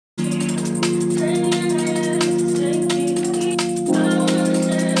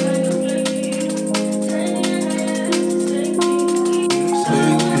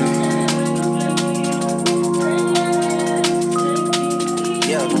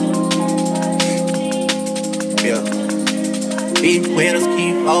Big wheels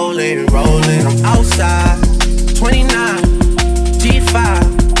keep rolling, rolling. I'm outside, 29,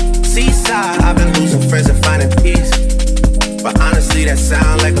 G5, seaside. I've been losing friends and finding peace. But honestly, that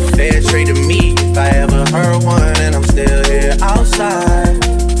sound like a fair trade to me. If I ever heard one, and I'm still here outside.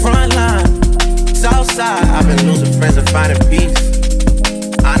 Front line, south side. I've been losing friends and finding peace.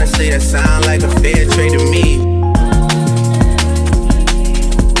 Honestly, that sound like a fair trade to me.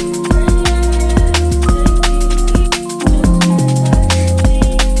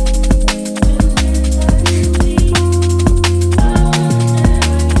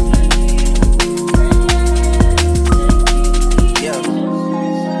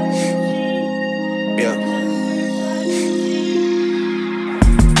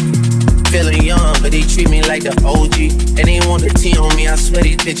 Feeling young, but they treat me like the OG. And they want the T on me, I swear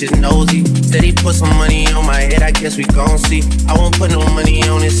these bitches nosy. Said he put some money on my head, I guess we gon' see. I won't put no money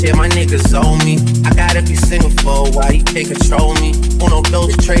on his head, my niggas owe me. I gotta be single for a while, he can't control me. One of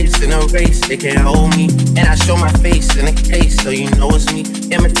those traits in a race, they can't hold me. And I show my face in a case, so you know it's me.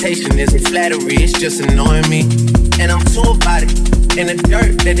 Imitation isn't flattery, it's just annoying me. And I'm too about it. In the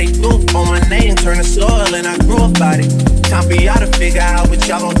dirt that they threw on my name, turn to soil, and I grew up about it. Time for y'all to figure out what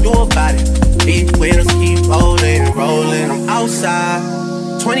y'all gon' do about it. Big wheels keep rolling, rolling. I'm outside,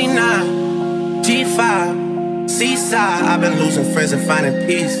 29, G5, seaside. I've been losing friends and finding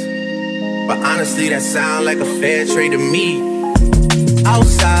peace. But honestly, that sound like a fair trade to me.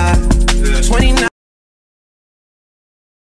 Outside, 29.